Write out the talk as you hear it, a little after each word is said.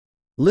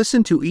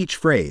Listen to each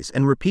phrase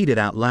and repeat it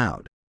out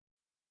loud.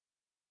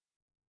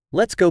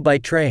 Let's go by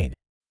train.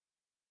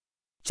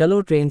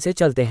 चलो train से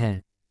चलते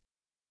हैं।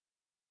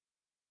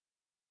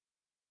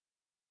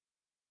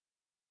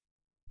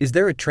 Is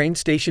there a train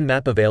station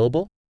map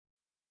available?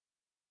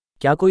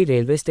 क्या कोई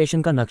railway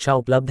station का नक्शा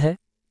उपलब्ध है?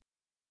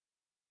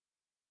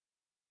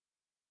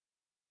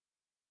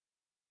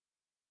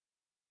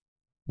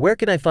 Where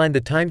can I find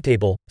the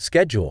timetable,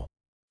 schedule?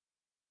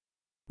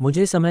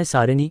 मुझे समय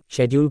सारिणी,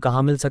 शेड्यूल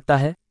कहाँ मिल सकता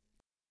है?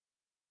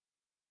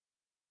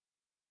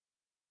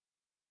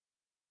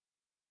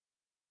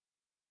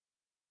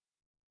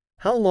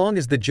 How long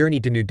is the journey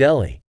to New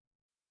Delhi?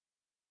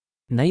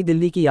 नई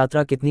दिल्ली की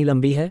यात्रा कितनी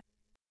लंबी है?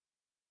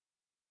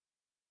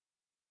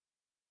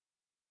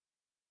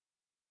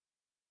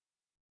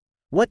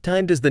 What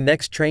time does the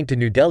next train to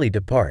New Delhi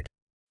depart?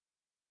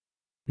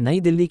 नई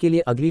दिल्ली के लिए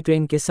अगली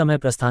ट्रेन किस समय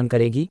प्रस्थान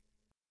करेगी?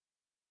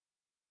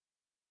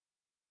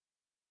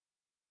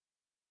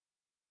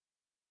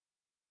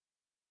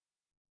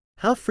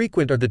 How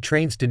frequent are the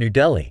trains to New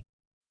Delhi?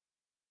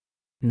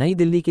 नई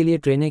दिल्ली के लिए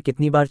ट्रेनें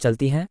कितनी बार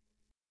चलती हैं?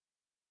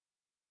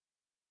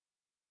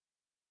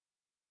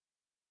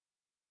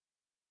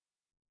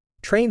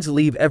 Trains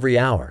leave every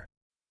hour.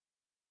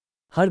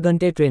 हर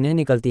घंटे ट्रेनें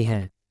निकलती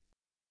हैं।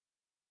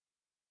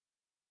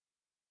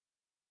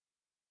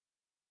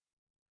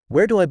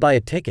 Where do I buy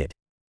a ticket?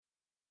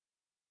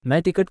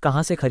 मैं टिकट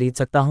कहाँ से खरीद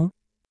सकता हूँ?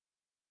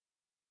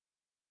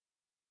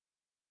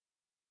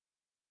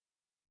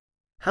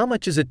 How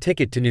much is a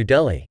ticket to New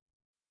Delhi?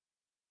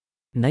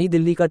 नई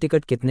दिल्ली का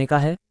टिकट कितने का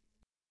है?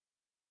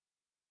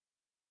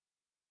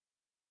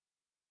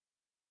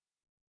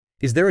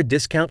 Is there a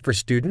discount for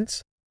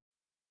students?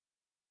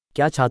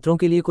 क्या छात्रों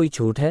के लिए कोई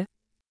छूट है?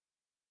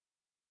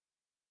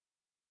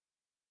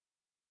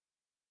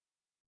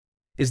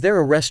 Is there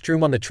a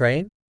restroom on the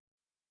train?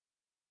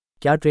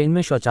 क्या ट्रेन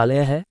में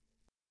शौचालय है?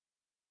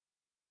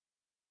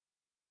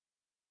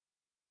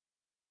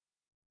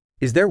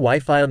 Is there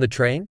Wi-Fi on the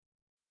train?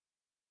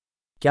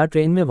 क्या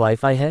ट्रेन में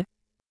वाईफाई है?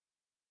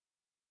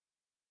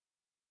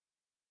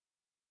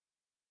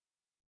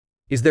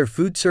 Is there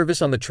food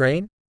service on the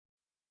train?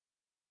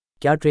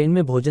 क्या ट्रेन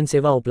में भोजन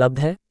सेवा उपलब्ध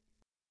है?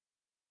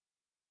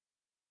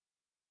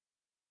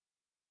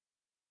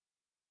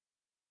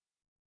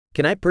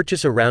 Can I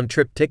purchase a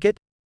round-trip ticket?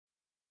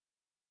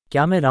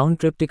 क्या मैं राउंड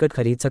ट्रिप टिकट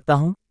खरीद सकता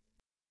हूँ?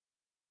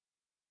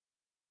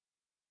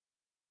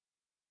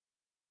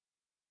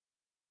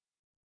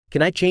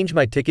 Can I change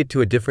my ticket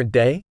to a different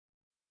day?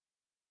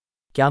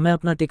 क्या मैं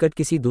अपना टिकट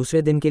किसी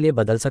दूसरे दिन के लिए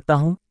बदल सकता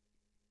हूँ?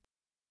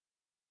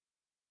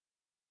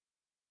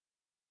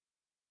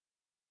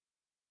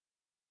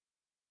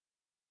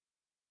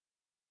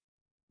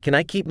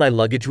 Can I keep my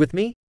luggage with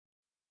me?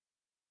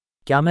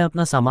 क्या मैं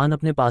अपना सामान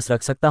अपने पास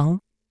रख सकता हूँ?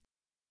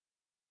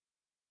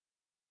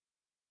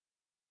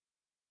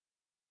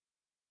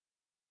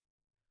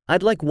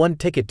 I'd like one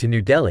ticket to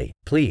New Delhi,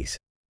 please.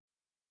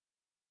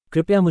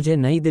 कृपया मुझे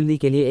नई दिल्ली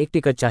के लिए एक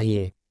टिकट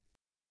चाहिए।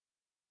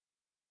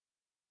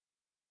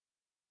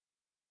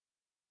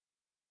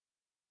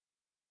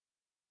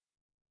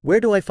 Where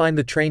do I find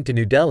the train to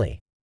New Delhi?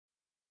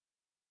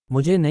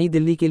 मुझे नई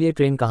दिल्ली के लिए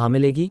ट्रेन कहाँ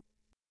मिलेगी?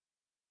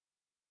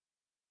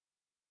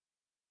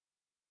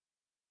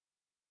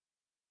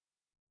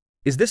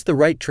 Is this the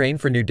right train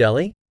for New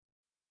Delhi?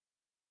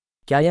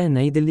 क्या यह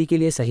नई दिल्ली के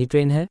लिए सही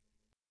ट्रेन है?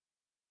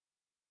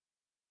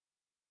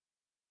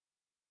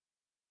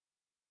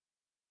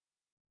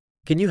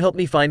 Can you help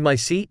me find my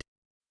seat?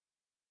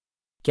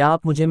 क्या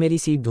आप मुझे मेरी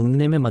सीट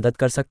ढूंढने में मदद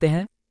कर सकते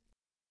हैं?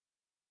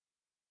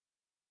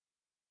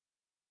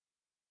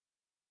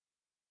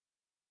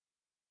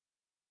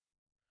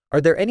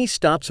 Are there any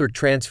stops or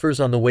transfers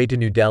on the way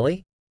to New Delhi?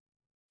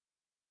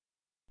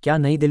 क्या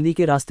नई दिल्ली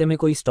के रास्ते में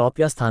कोई स्टॉप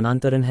या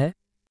स्थानांतरण है?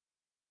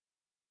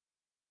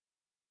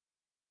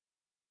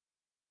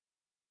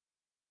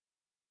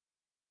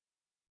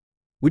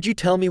 Would you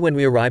tell me when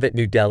we arrive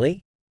at New Delhi?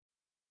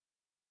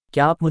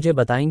 क्या आप मुझे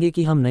बताएंगे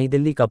कि हम नई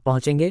दिल्ली कब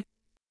पहुंचेंगे?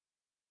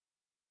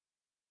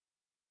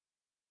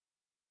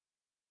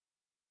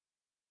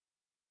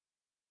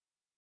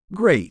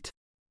 Great!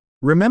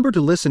 Remember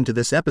to listen to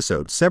this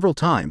episode several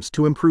times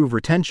to improve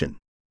retention.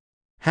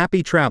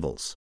 Happy travels!